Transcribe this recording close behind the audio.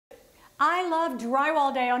I love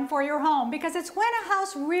Drywall Day on For Your Home because it's when a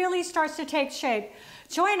house really starts to take shape.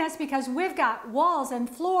 Join us because we've got walls and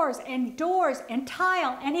floors and doors and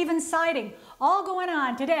tile and even siding all going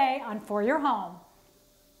on today on For Your Home.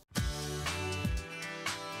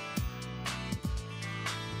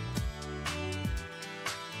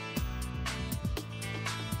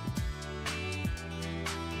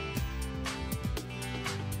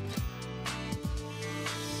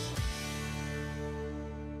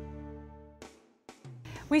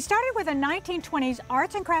 We started with a 1920s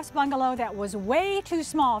arts and crafts bungalow that was way too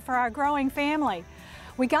small for our growing family.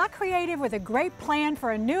 We got creative with a great plan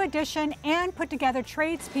for a new addition and put together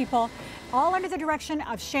tradespeople, all under the direction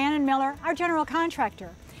of Shannon Miller, our general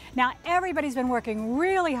contractor. Now everybody's been working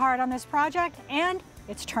really hard on this project and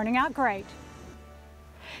it's turning out great.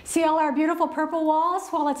 See all our beautiful purple walls?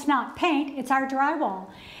 Well, it's not paint, it's our drywall.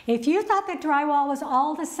 If you thought that drywall was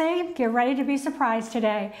all the same, get ready to be surprised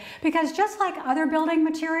today. Because just like other building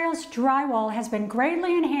materials, drywall has been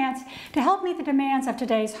greatly enhanced to help meet the demands of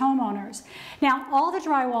today's homeowners. Now, all the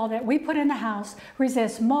drywall that we put in the house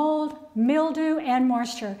resists mold, mildew, and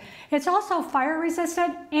moisture. It's also fire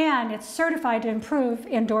resistant and it's certified to improve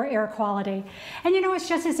indoor air quality. And you know, it's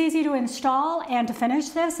just as easy to install and to finish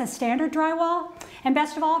this as standard drywall. And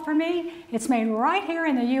best of all for me, it's made right here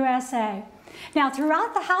in the USA. Now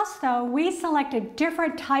throughout the house though, we selected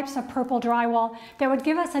different types of purple drywall that would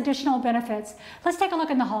give us additional benefits. Let's take a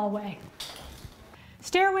look in the hallway.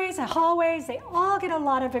 Stairways and hallways, they all get a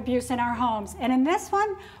lot of abuse in our homes. And in this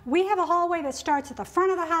one, we have a hallway that starts at the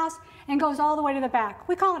front of the house and goes all the way to the back.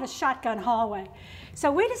 We call it a shotgun hallway.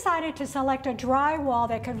 So we decided to select a drywall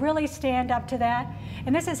that could really stand up to that.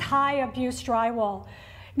 And this is high abuse drywall.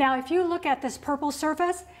 Now, if you look at this purple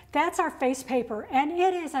surface, that's our face paper, and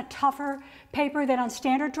it is a tougher paper than on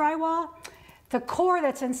standard drywall. The core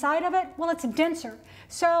that's inside of it, well, it's denser,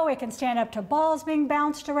 so it can stand up to balls being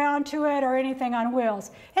bounced around to it or anything on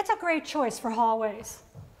wheels. It's a great choice for hallways.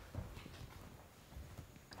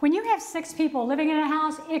 When you have 6 people living in a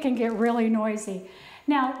house, it can get really noisy.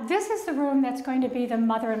 Now, this is the room that's going to be the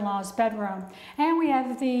mother-in-law's bedroom, and we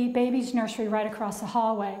have the baby's nursery right across the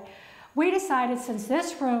hallway. We decided, since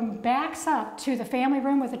this room backs up to the family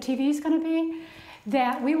room where the TV is going to be,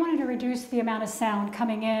 that we wanted to reduce the amount of sound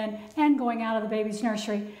coming in and going out of the baby's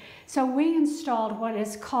nursery. So we installed what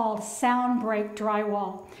is called sound break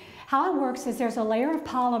drywall. How it works is there's a layer of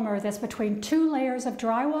polymer that's between 2 layers of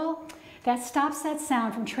drywall that stops that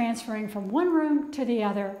sound from transferring from one room to the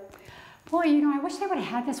other. Boy, you know, I wish they would have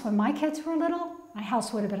had this when my kids were little. My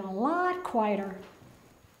house would have been a lot quieter.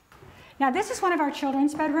 Now this is one of our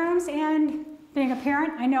children's bedrooms, and being a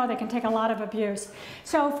parent, I know they can take a lot of abuse.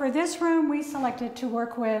 So for this room, we selected to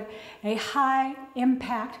work with a high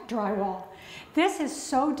impact drywall. This is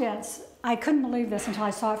so dense, I couldn't believe this until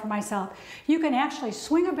I saw it for myself. You can actually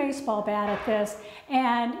swing a baseball bat at this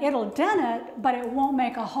and it'll dent it, but it won't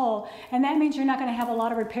make a hole. And that means you're not going to have a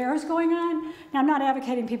lot of repairs going on. Now I'm not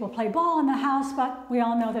advocating people play ball in the house, but we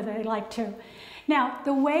all know that they like to. Now,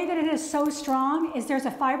 the way that it is so strong is there's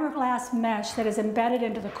a fiberglass mesh that is embedded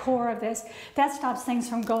into the core of this. That stops things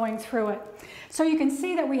from going through it. So you can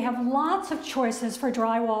see that we have lots of choices for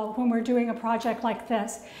drywall when we're doing a project like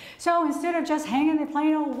this. So instead of just hanging the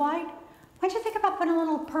plain old white, why don't you think about putting a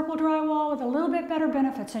little purple drywall with a little bit better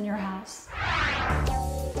benefits in your house?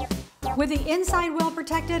 With the inside well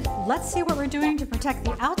protected, let's see what we're doing to protect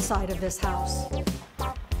the outside of this house.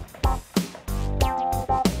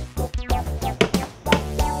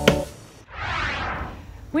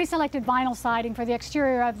 We selected vinyl siding for the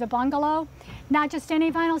exterior of the bungalow. Not just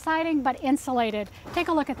any vinyl siding, but insulated. Take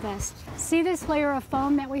a look at this. See this layer of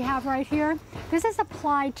foam that we have right here? This is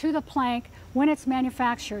applied to the plank when it's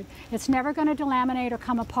manufactured. It's never going to delaminate or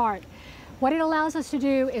come apart. What it allows us to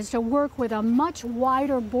do is to work with a much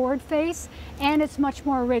wider board face, and it's much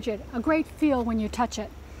more rigid. A great feel when you touch it.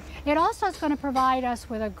 It also is going to provide us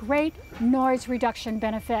with a great noise reduction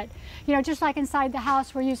benefit. You know, just like inside the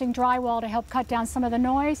house, we're using drywall to help cut down some of the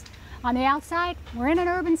noise. On the outside, we're in an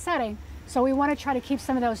urban setting, so we want to try to keep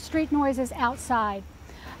some of those street noises outside.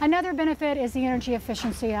 Another benefit is the energy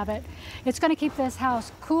efficiency of it. It's going to keep this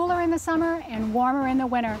house cooler in the summer and warmer in the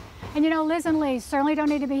winter. And you know, Liz and Lee certainly don't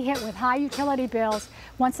need to be hit with high utility bills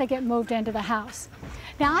once they get moved into the house.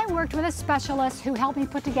 Now, I worked with a specialist who helped me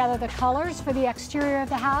put together the colors for the exterior of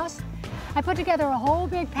the house. I put together a whole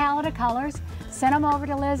big palette of colors, sent them over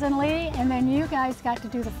to Liz and Lee, and then you guys got to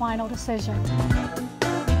do the final decision.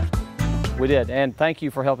 We did, and thank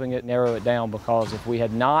you for helping it narrow it down, because if we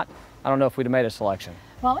had not, I don't know if we'd have made a selection.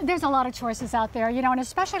 Well, there's a lot of choices out there, you know, and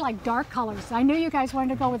especially like dark colors. I knew you guys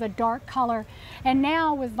wanted to go with a dark color. And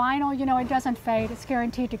now with vinyl, you know, it doesn't fade. It's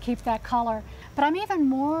guaranteed to keep that color. But I'm even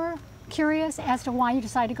more curious as to why you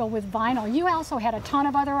decided to go with vinyl. You also had a ton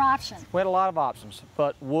of other options. We had a lot of options,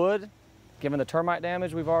 but wood, given the termite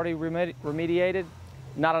damage we've already remediated,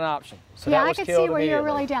 not an option. So yeah, that was I could see where you're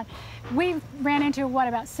really down. We ran into, what,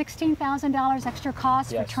 about $16,000 extra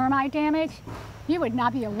cost for termite damage? You would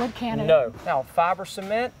not be a wood candidate. No. Now, fiber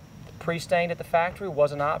cement, pre-stained at the factory,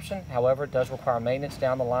 was an option. However, it does require maintenance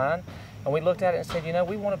down the line. And we looked at it and said, you know,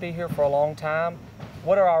 we want to be here for a long time.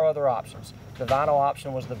 What are our other options? The vinyl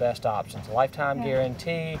option was the best option. Lifetime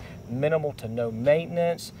guarantee, minimal to no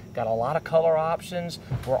maintenance, got a lot of color options.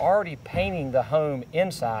 We're already painting the home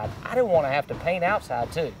inside. I didn't want to have to paint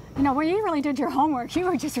outside too. You know, well, you really did your homework. You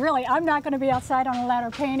were just really, I'm not going to be outside on a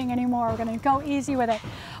ladder painting anymore. We're going to go easy with it.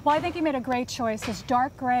 Well, I think you made a great choice. This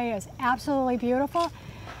dark gray is absolutely beautiful.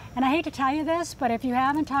 And I hate to tell you this, but if you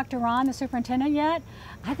haven't talked to Ron, the superintendent, yet,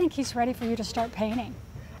 I think he's ready for you to start painting.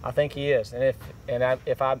 I think he is, and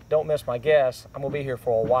if I don't miss my guess, I'm gonna be here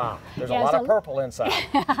for a while. There's a lot of purple inside.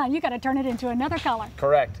 You got to turn it into another color.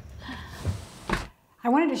 Correct. I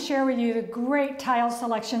wanted to share with you the great tile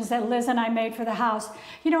selections that Liz and I made for the house.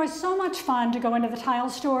 You know, it's so much fun to go into the tile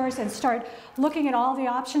stores and start looking at all the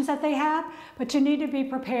options that they have, but you need to be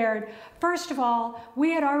prepared. First of all,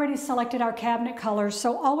 we had already selected our cabinet colors,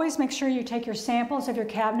 so always make sure you take your samples of your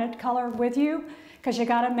cabinet color with you, because you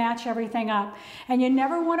got to match everything up. And you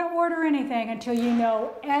never want to order anything until you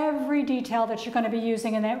know every detail that you're going to be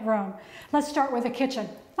using in that room. Let's start with the kitchen,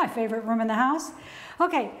 my favorite room in the house.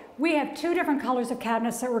 Okay, we have two different colors of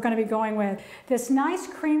cabinets that we're going to be going with. This nice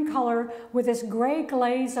cream color with this gray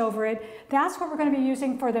glaze over it, that's what we're going to be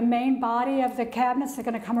using for the main body of the cabinets that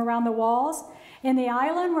are going to come around the walls. In the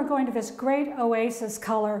island, we're going to this great oasis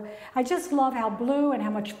color. I just love how blue and how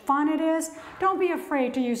much fun it is. Don't be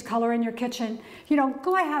afraid to use color in your kitchen. You know,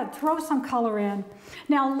 go ahead, throw some color in.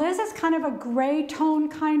 Now, Liz is kind of a gray tone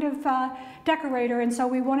kind of decorator, and so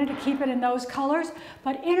we wanted to keep it in those colors,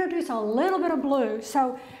 but introduce a little bit of blue.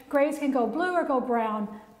 So grays can go blue or go brown.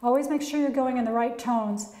 Always make sure you're going in the right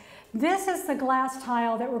tones. This is the glass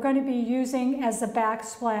tile that we're going to be using as the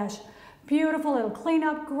backsplash. Beautiful, it'll clean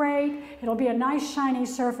up great, it'll be a nice shiny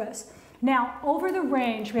surface. Now, over the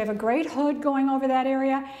range, we have a great hood going over that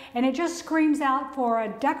area, and it just screams out for a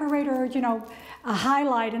decorator, you know, a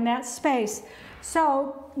highlight in that space.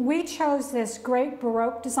 So we chose this great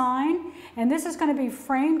Baroque design, and this is going to be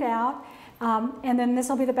framed out, and then this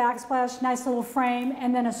will be the backsplash, nice little frame,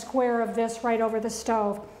 and then a square of this right over the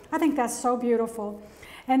stove. I think that's so beautiful.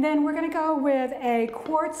 And then we're going to go with a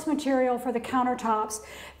quartz material for the countertops.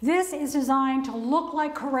 This is designed to look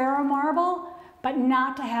like Carrara marble, but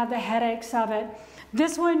not to have the headaches of it.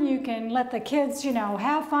 This one you can let the kids, you know,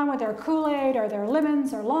 have fun with their Kool-Aid or their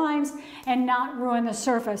lemons or limes and not ruin the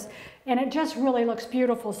surface. And it just really looks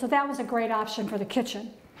beautiful. So that was a great option for the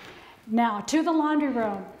kitchen. Now to the laundry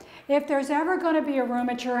room. If there's ever going to be a room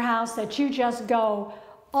at your house that you just go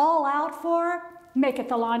all out for, make it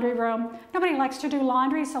the laundry room. Nobody likes to do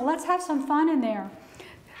laundry, so let's have some fun in there.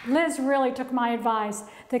 Liz really took my advice.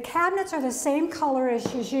 The cabinets are the same color as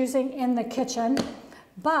she's using in the kitchen,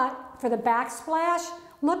 but for the backsplash,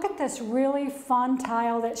 look at this really fun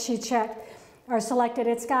tile that she selected.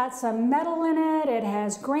 It's got some metal in it, it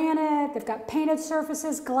has granite, they've got painted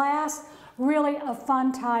surfaces, glass, really a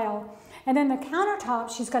fun tile. And then the countertop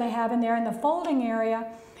she's going to have in there in the folding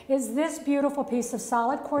area is this beautiful piece of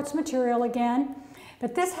solid quartz material again,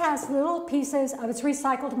 but this has little pieces of, it's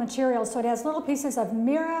recycled material, so it has little pieces of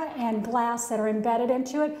mirror and glass that are embedded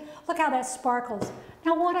into it. Look how that sparkles.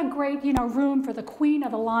 Now what a great, you know, room for the queen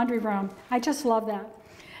of the laundry room. I just love that.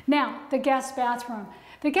 Now, the guest bathroom.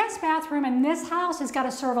 The guest bathroom in this house has got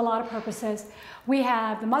to serve a lot of purposes. We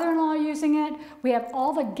have the mother-in-law using it. We have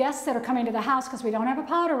all the guests that are coming to the house because we don't have a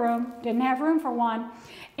powder room, didn't have room for one.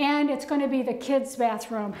 And it's going to be the kids'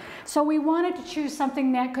 bathroom. So we wanted to choose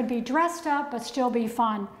something that could be dressed up but still be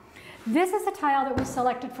fun. This is the tile that we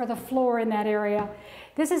selected for the floor in that area.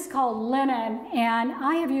 This is called linen, and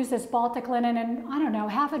I have used this Baltic linen in, I don't know,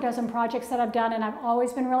 half a dozen projects that I've done, and I've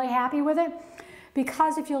always been really happy with it.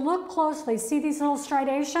 Because if you look closely, see these little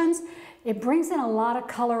striations? It brings in a lot of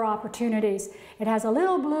color opportunities. It has a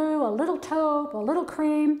little blue, a little taupe, a little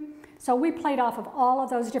cream. So we played off of all of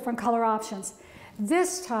those different color options.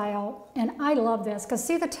 This tile, and I love this, because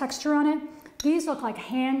see the texture on it? These look like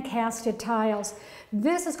hand-casted tiles.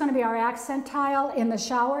 This is going to be our accent tile in the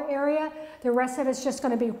shower area. The rest of it's just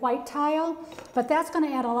going to be white tile, but that's going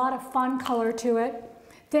to add a lot of fun color to it.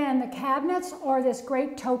 Then the cabinets are this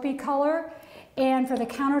great taupey color. And for the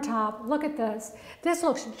countertop, look at this. This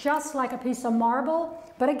looks just like a piece of marble,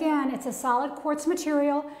 but again, it's a solid quartz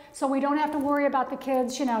material, so we don't have to worry about the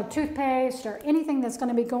kids, you know, toothpaste or anything that's going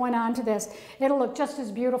to be going on to this. It'll look just as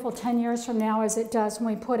beautiful 10 years from now as it does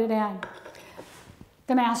when we put it in.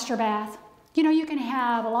 The master bath. You know, you can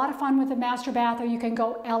have a lot of fun with the master bath, or you can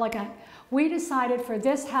go elegant. We decided for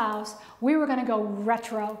this house, we were going to go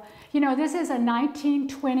retro. You know, this is a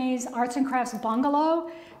 1920s arts and crafts bungalow,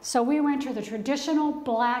 so we went to the traditional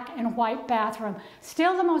black and white bathroom.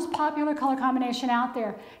 Still the most popular color combination out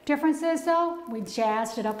there. Difference is, though, we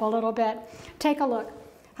jazzed it up a little bit. Take a look.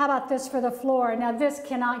 How about this for the floor? Now, this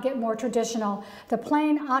cannot get more traditional. The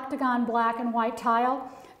plain octagon black and white tile.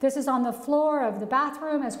 This is on the floor of the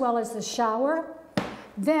bathroom as well as the shower.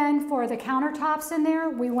 Then for the countertops in there,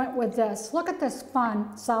 we went with this. Look at this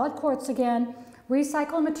fun, solid quartz again,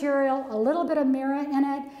 recycled material, a little bit of mirror in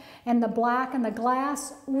it, and the black and the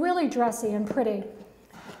glass, really dressy and pretty.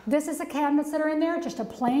 This is the cabinets that are in there, just a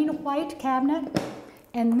plain white cabinet.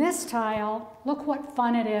 And this tile, look what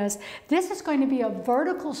fun it is. This is going to be a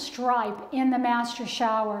vertical stripe in the master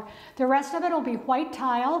shower. The rest of it will be white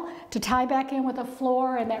tile to tie back in with the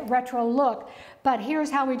floor and that retro look. But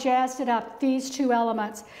here's how we jazzed it up, these two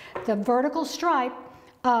elements. The vertical stripe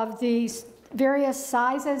of these various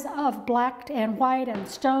sizes of black and white and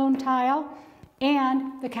stone tile,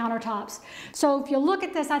 and the countertops. So if you look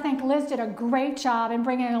at this, I think Liz did a great job in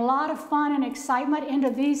bringing a lot of fun and excitement into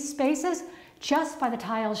these spaces just by the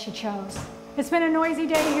tiles she chose. It's been a noisy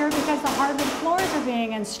day here because the hardwood floors are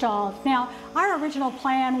being installed. Now, our original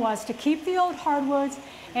plan was to keep the old hardwoods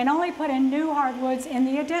and only put in new hardwoods in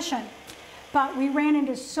the addition. But we ran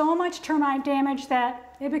into so much termite damage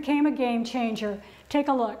that it became a game changer. Take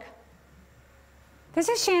a look. This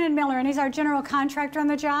is Shannon Miller, and he's our general contractor on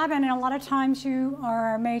the job, and a lot of times you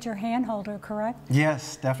are our major handholder, correct?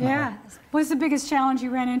 Yes, definitely. Yeah. What's the biggest challenge you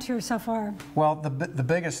ran into so far? Well, the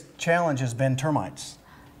biggest challenge has been termites.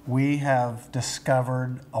 We have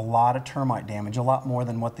discovered a lot of termite damage, a lot more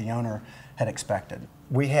than what the owner had expected.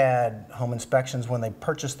 We had home inspections when they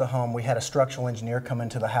purchased the home. We had a structural engineer come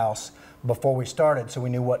into the house before we started, so we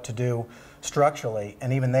knew what to do structurally,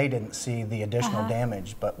 and even they didn't see the additional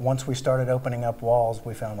damage. But once we started opening up walls,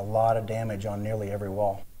 we found a lot of damage on nearly every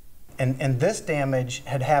wall. And this damage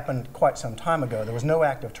had happened quite some time ago. There was no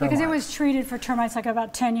active termites. Because it was treated for termites like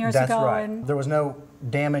about 10 years ago. That's right. And there was no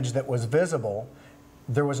damage that was visible.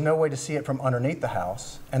 There was no way to see it from underneath the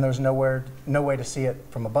house, and there was no way to see it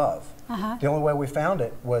from above. The only way we found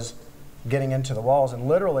it was getting into the walls, and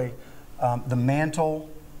literally the mantle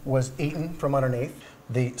was eaten from underneath.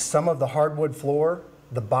 Some of the hardwood floor,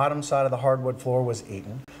 the bottom side of the hardwood floor was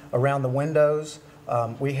eaten. Around the windows,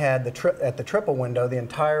 we had at the triple window, the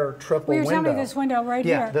entire triple window. Well, you're telling me this window right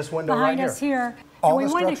here. Yeah, this window behind right us here. All and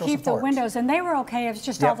we wanted to keep supports. the windows, and they were okay. It was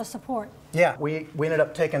just all the support. Yeah, we ended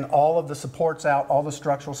up taking all of the supports out, all the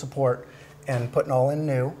structural support, and putting all in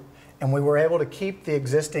new. And we were able to keep the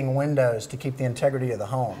existing windows to keep the integrity of the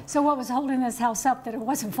home. So what was holding this house up that it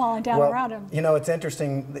wasn't falling down around him? You know, it's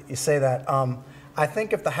interesting that you say that. I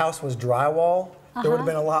think if the house was drywall, there would have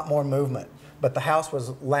been a lot more movement. But the house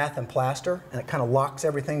was lath and plaster, and it kind of locks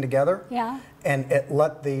everything together. Yeah. And it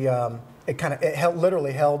let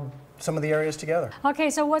literally held some of the areas together. Okay,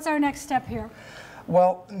 so what's our next step here?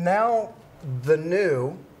 Well, now the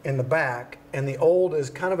new in the back and the old is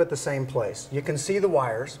kind of at the same place. You can see the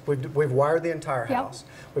wires. We've wired the entire house.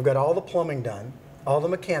 We've got all the plumbing done, all the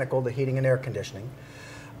mechanical, the heating and air conditioning.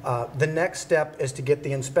 The next step is to get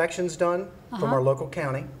the inspections done from our local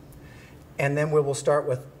county, and then we will start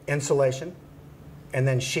with insulation, and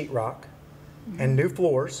then sheetrock, and new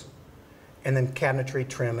floors, and then cabinetry,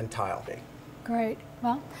 trim, and tile. Great.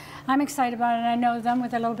 Well, I'm excited about it, and I know them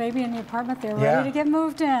with their little baby in the apartment. They're ready to get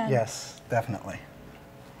moved in. Yes, definitely.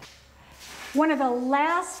 One of the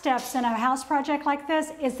last steps in a house project like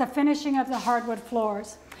this is the finishing of the hardwood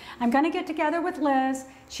floors. I'm going to get together with Liz.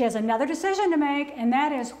 She has another decision to make, and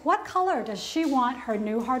that is, what color does she want her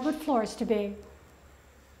new hardwood floors to be?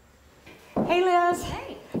 Hey, Liz.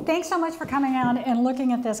 Hey. Thanks so much for coming out and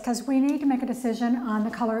looking at this, because we need to make a decision on the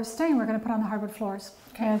color of stain we're going to put on the hardwood floors.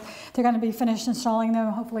 Okay. They're going to be finished installing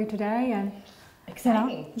them hopefully today, and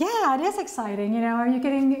exciting. You know, yeah, it is exciting. You know, are you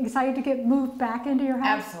getting excited to get moved back into your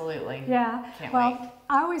house? Absolutely. Yeah. Can't well, wait.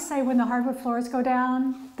 I always say when the hardwood floors go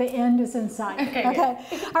down, the end is in sight. Okay.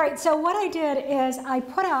 All right. So what I did is I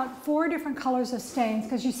put out 4 different colors of stains,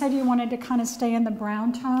 because you said you wanted to kind of stay in the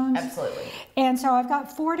brown tones. Absolutely. And so I've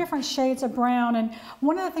got 4 different shades of brown. And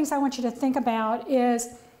one of the things I want you to think about is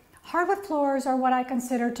hardwood floors are what I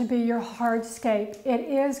consider to be your hardscape. It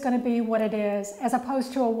is going to be what it is, as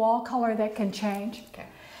opposed to a wall color that can change. Okay.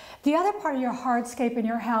 The other part of your hardscape in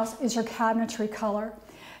your house is your cabinetry color.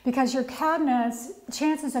 Because your cabinets,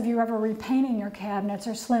 chances of you ever repainting your cabinets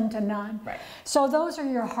are slim to none. Right. So those are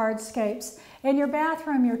your hardscapes. In your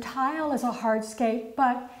bathroom, your tile is a hardscape,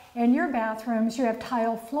 but in your bathrooms, you have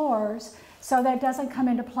tile floors, so that doesn't come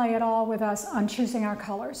into play at all with us on choosing our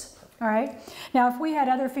colors. All right. Now, if we had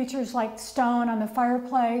other features like stone on the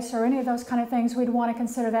fireplace or any of those kind of things, we'd want to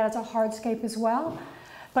consider that as a hardscape as well.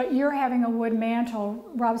 But you're having a wood mantle,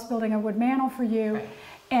 Rob's building a wood mantle for you, right.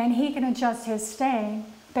 And he can adjust his stain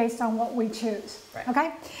based on what we choose, right.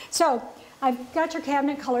 Okay? So I've got your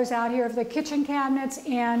cabinet colors out here of the kitchen cabinets,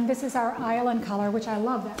 and this is our island color, which I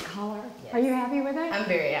love that color. Yes. Are you happy with it? I'm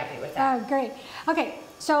very happy with that. Oh, great. Okay,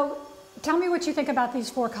 so tell me what you think about these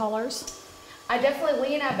 4 colors.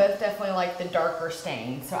 Lee and I both definitely like the darker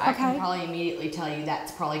stain, so I can probably immediately tell you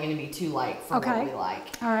that's probably going to be too light for what we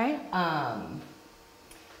like. All right.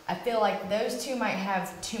 I feel like those two might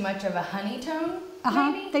have too much of a honey tone,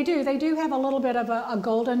 maybe? They do. They do have a little bit of a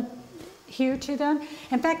golden hue to them.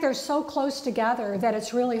 In fact, they're so close together that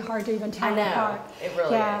it's really hard to even tell apart. It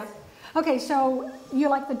really is. Okay, so you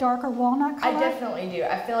like the darker walnut color? I definitely do.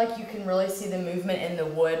 I feel like you can really see the movement in the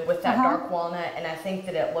wood with that dark walnut, and I think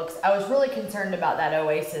that it looks, I was really concerned about that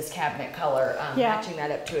Oasis cabinet color, matching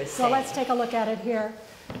that up to a stain. So let's take a look at it here.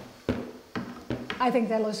 I think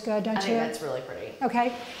that looks good, don't you? I think that's really pretty.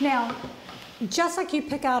 Okay, now, just like you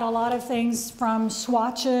pick out a lot of things from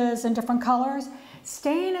swatches and different colors,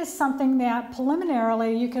 stain is something that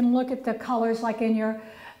preliminarily you can look at the colors like in your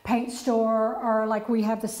paint store, or like we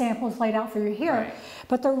have the samples laid out for you here. Right.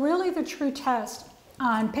 But the true test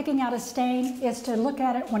on picking out a stain is to look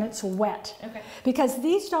at it when it's wet. Okay. Because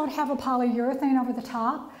these don't have a polyurethane over the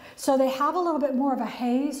top, so they have a little bit more of a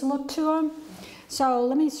haze look to them. So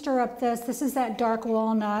let me stir up this. This is that dark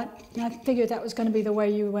walnut. I figured that was going to be the way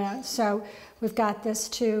you went. So we've got this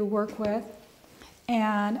to work with.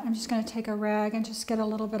 And I'm just going to take a rag and just get a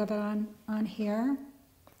little bit of it on here.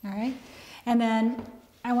 All right. And then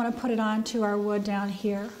I want to put it onto our wood down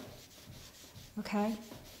here. Okay.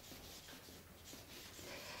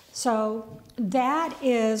 So that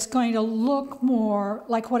is going to look more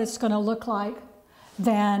like what it's going to look like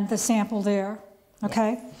than the sample there.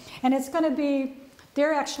 Okay. Yes. And it's going to be,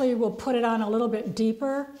 there actually will put it on a little bit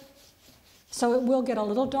deeper, so it will get a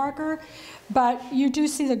little darker, but you do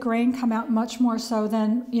see the grain come out much more so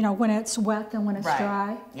than, you know, when it's wet than when it's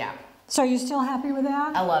dry. Yeah. So are you still happy with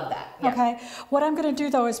that? I love that. Yeah. Okay. What I'm going to do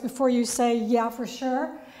though is before you say yeah for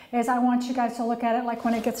sure, is I want you guys to look at it like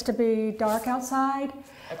when it gets to be dark outside.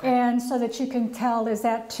 Okay. And so that you can tell, is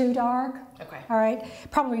that too dark? Okay. All right.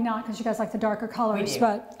 Probably not, because you guys like the darker colors. We do.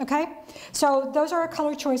 But okay. So those are our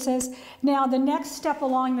color choices. Now the next step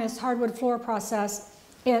along this hardwood floor process,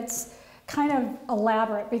 it's kind of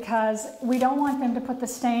elaborate because we don't want them to put the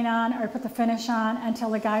stain on or put the finish on until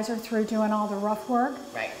the guys are through doing all the rough work.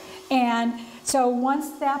 Right. And so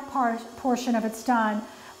once that portion of it's done,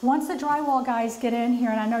 once the drywall guys get in here,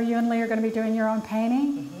 and I know you and Lee are going to be doing your own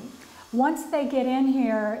painting, once they get in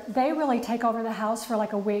here, they really take over the house for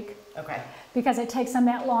like a week. Okay. Because it takes them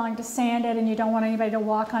that long to sand it, and you don't want anybody to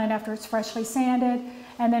walk on it after it's freshly sanded,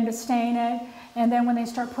 and then to stain it. And then when they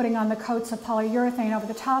start putting on the coats of polyurethane over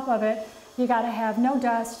the top of it, you got to have no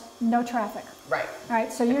dust, no traffic. Right. All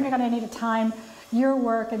right, so you're going to need to time your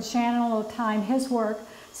work, and Shannon will time his work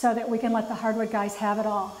so that we can let the hardwood guys have it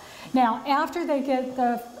all. Now, after they get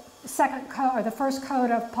the second coat or the first coat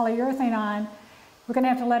of polyurethane on, we're going to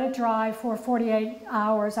have to let it dry for 48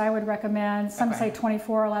 hours, I would recommend. Some say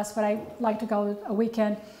 24 or less, but I like to go a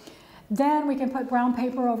weekend. Then we can put brown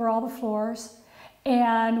paper over all the floors,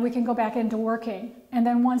 and we can go back into working. And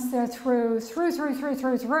then once they're through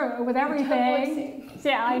with everything,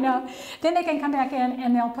 yeah, I know, then they can come back in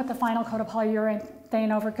and they'll put the final coat of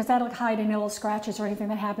polyurethane over, because that'll hide any little scratches or anything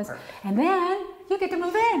that happens. Perfect. And then you get to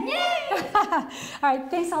move in. Yay! All right,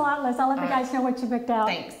 thanks a lot, Liz. I'll let the guys know what you picked out.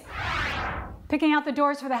 Thanks. Picking out the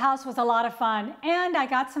doors for the house was a lot of fun, and I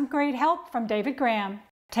got some great help from David Graham.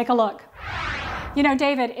 Take a look. You know,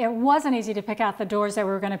 David, it wasn't easy to pick out the doors that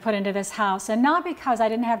we were going to put into this house, and not because I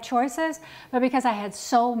didn't have choices, but because I had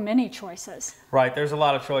so many choices. Right, there's a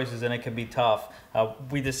lot of choices and it can be tough.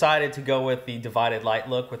 We decided to go with the divided light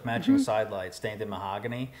look with matching side lights stained in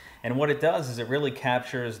mahogany, and what it does is it really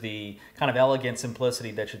captures the kind of elegant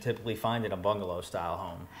simplicity that you typically find in a bungalow style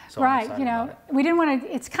home. So right, you know, we didn't want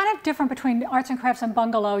to, it's kind of different between arts and crafts and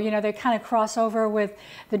bungalow, you know, they kind of cross over with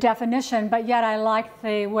the definition, but yet I like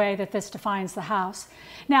the way that this defines the house.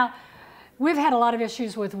 Now, we've had a lot of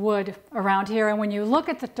issues with wood around here, and when you look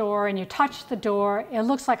at the door and you touch the door, it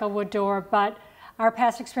looks like a wood door, but our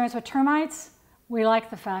past experience with termites, we like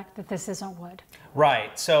the fact that this isn't wood.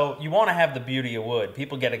 Right, so you want to have the beauty of wood.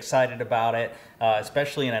 People get excited about it,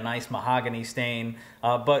 especially in a nice mahogany stain,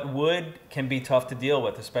 but wood can be tough to deal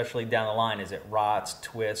with, especially down the line as it rots,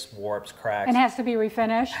 twists, warps, cracks. And has to be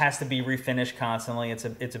refinished? Has to be refinished constantly.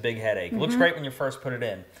 It's a big headache. It looks great when you first put it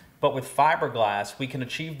in, but with fiberglass, we can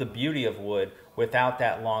achieve the beauty of wood without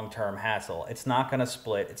that long-term hassle. It's not going to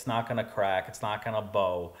split, it's not going to crack, it's not going to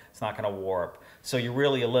bow, it's not going to warp. So you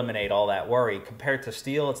really eliminate all that worry. Compared to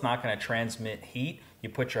steel, it's not going to transmit heat. You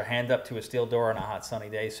put your hand up to a steel door on a hot sunny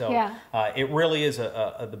day. So it really is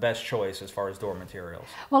the best choice as far as door materials.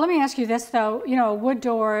 Well, let me ask you this though. You know, a wood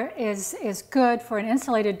door is good for an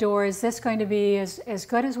insulated door. Is this going to be as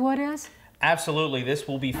good as wood is? Absolutely. This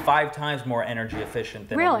will be 5 times more energy efficient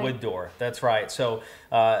than a wood door. That's right. So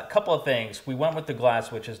a couple of things. We went with the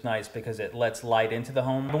glass, which is nice because it lets light into the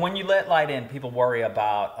home. But when you let light in, people worry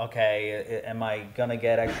about, okay, am I going to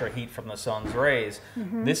get extra heat from the sun's rays?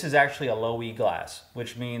 This is actually a low E glass,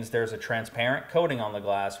 which means there's a transparent coating on the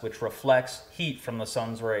glass which reflects heat from the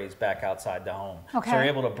sun's rays back outside the home. Okay. So you're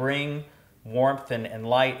able to bring warmth and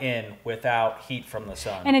light in without heat from the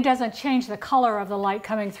sun. And it doesn't change the color of the light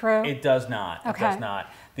coming through? It does not. Okay. It does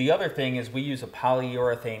not. The other thing is we use a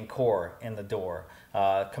polyurethane core in the door.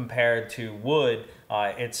 Compared to wood,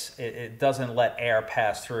 it doesn't let air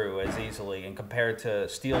pass through as easily. And compared to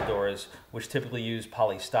steel doors, which typically use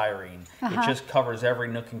polystyrene, it just covers every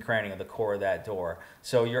nook and cranny of the core of that door.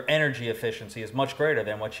 So your energy efficiency is much greater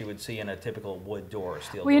than what you would see in a typical wood door or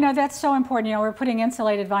steel door. Well, you know, that's so important. You know, we're putting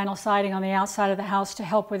insulated vinyl siding on the outside of the house to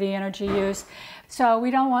help with the energy use. So we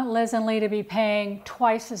don't want Liz and Lee to be paying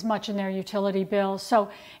twice as much in their utility bills. So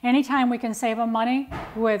anytime we can save them money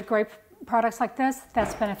with great products like this,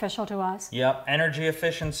 that's beneficial to us. Yep, energy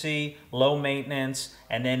efficiency, low maintenance,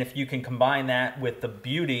 and then if you can combine that with the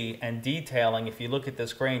beauty and detailing, if you look at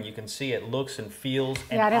this grain, you can see it looks and feels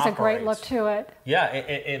and yeah, it has operates. a great look to it. Yeah,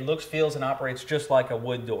 it looks, feels, and operates just like a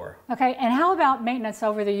wood door. Okay, and how about maintenance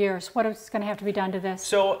over the years? What is going to have to be done to this?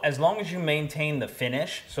 So as long as you maintain the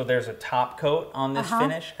finish, so there's a top coat on this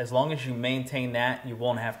finish, as long as you maintain that, you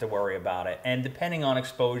won't have to worry about it. And depending on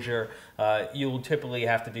exposure, you'll typically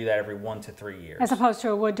have to do that every 1 to 3 years. As opposed to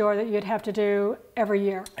a wood door that you'd have to do every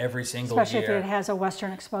year. Every single year. Especially if it has a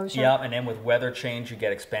western exposure. Yep, and then with weather change, you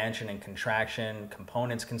get expansion and contraction.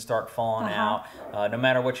 Components can start falling out. No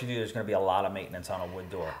matter what you do, there's going to be a lot of maintenance on a wood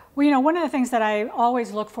door. Well, you know, one of the things that I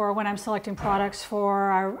always look for when I'm selecting products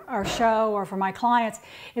for our show or for my clients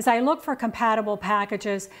is I look for compatible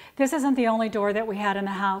packages. This isn't the only door that we had in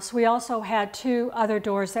the house. We also had 2 other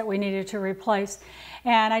doors that we needed to replace.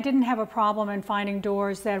 And I didn't have a problem in finding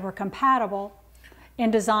doors that were compatible in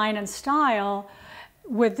design and style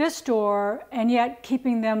with this door, and yet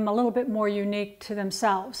keeping them a little bit more unique to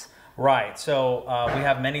themselves. Right, so we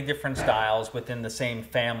have many different styles within the same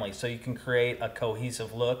family, so you can create a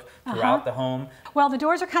cohesive look throughout the home. Well, the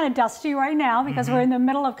doors are kind of dusty right now because we're in the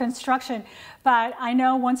middle of construction, but I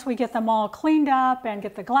know once we get them all cleaned up and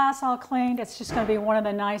get the glass all cleaned, it's just going to be one of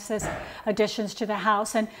the nicest additions to the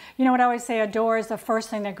house. And you know what I always say, a door is the first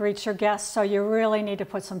thing that greets your guests, so you really need to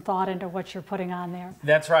put some thought into what you're putting on there.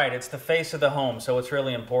 That's right, it's the face of the home, so it's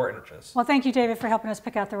really important. Well, thank you, David, for helping us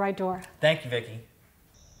pick out the right door. Thank you, Vicki.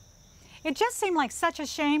 It just seemed like such a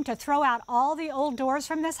shame to throw out all the old doors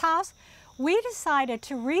from this house. We decided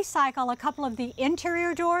to recycle a couple of the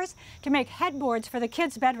interior doors to make headboards for the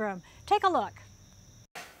kids' bedroom. Take a look.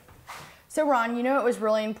 So Ron, you know it was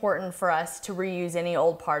really important for us to reuse any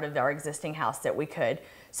old part of our existing house that we could.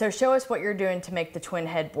 So show us what you're doing to make the twin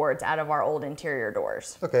headboards out of our old interior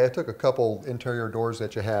doors. Okay, I took a couple interior doors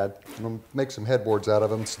that you had and make some headboards out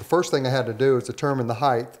of them. So the first thing I had to do is determine the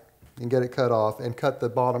height and get it cut off and cut the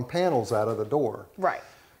bottom panels out of the door. Right.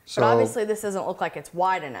 So, but obviously this doesn't look like it's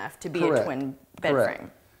wide enough to be a twin bed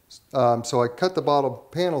frame. So I cut the bottom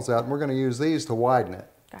panels out and we're going to use these to widen it.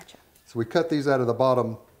 Gotcha. So we cut these out of the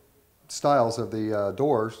bottom stiles of the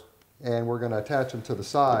doors and we're going to attach them to the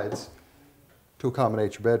sides to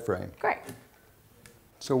accommodate your bed frame. Great.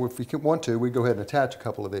 So if you want to, we go ahead and attach a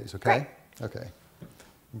couple of these, okay? Great. Okay.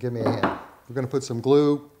 Give me a hand. We're going to put some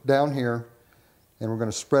glue down here and we're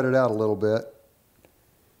going to spread it out a little bit.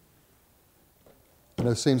 I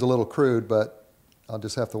know it seems a little crude, but I'll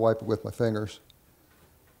just have to wipe it with my fingers.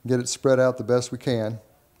 Get it spread out the best we can.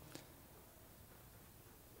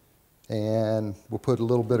 And we'll put a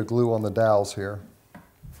little bit of glue on the dowels here.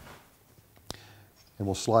 And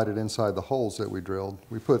we'll slide it inside the holes that we drilled.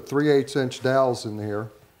 We put 3/8 inch dowels in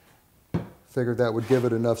here. Figured that would give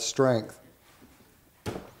it enough strength.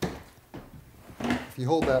 If you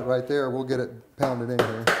hold that right there, we'll get it pounded in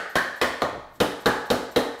here.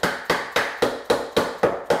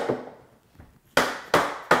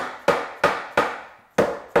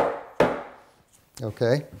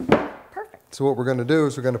 Okay? Perfect. So what we're going to do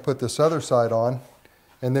is we're going to put this other side on,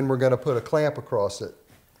 and then we're going to put a clamp across it.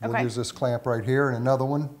 We'll Okay. use this clamp right here and another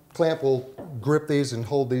one. Clamp will grip these and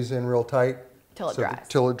hold these in real tight. Till it dries.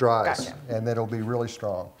 Till it dries. Gotcha. And then it'll be really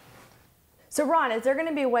strong. So Ron, is there going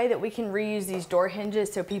to be a way that we can reuse these door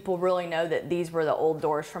hinges so people really know that these were the old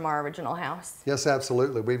doors from our original house? Yes,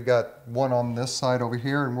 absolutely. We've got one on this side over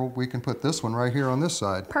here, and we can put this one right here on this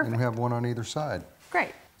side. Perfect. And we have one on either side.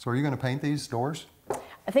 Great. So are you going to paint these doors?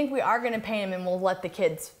 I think we are going to paint them, and we'll let the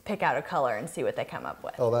kids pick out a color and see what they come up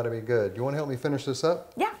with. Oh, that'd be good. You want to help me finish this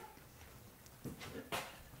up? Yeah.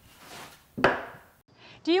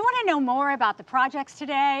 Do you want to know more about the projects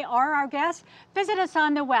today or our guests? Visit us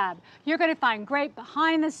on the web. You're going to find great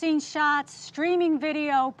behind-the-scenes shots, streaming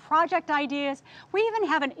video, project ideas. We even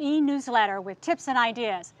have an e-newsletter with tips and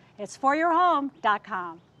ideas. It's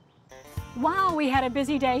foryourhome.com. Wow, we had a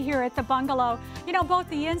busy day here at the bungalow. You know, both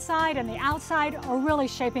the inside and the outside are really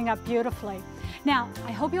shaping up beautifully. Now,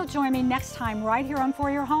 I hope you'll join me next time right here on For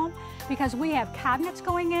Your Home, because we have cabinets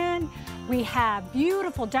going in, we have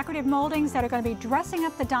beautiful decorative moldings that are going to be dressing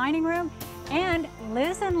up the dining room, and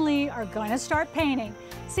Liz and Lee are going to start painting.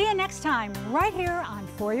 See you next time right here on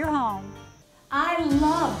For Your Home. I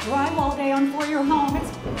love drywall day on For Your Home.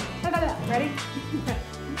 Look at that. Ready?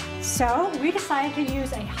 So we decided to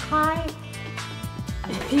use a high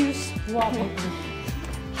abuse wallpaper.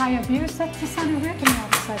 High abuse, that's the son of Rick and all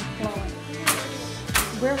of a sudden blowing.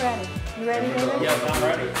 We're ready. You ready, David? Yes, I'm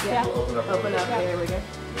ready. Yeah. Open up. Yeah. There we go.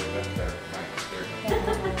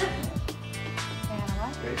 And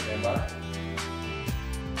what? Okay, stand by.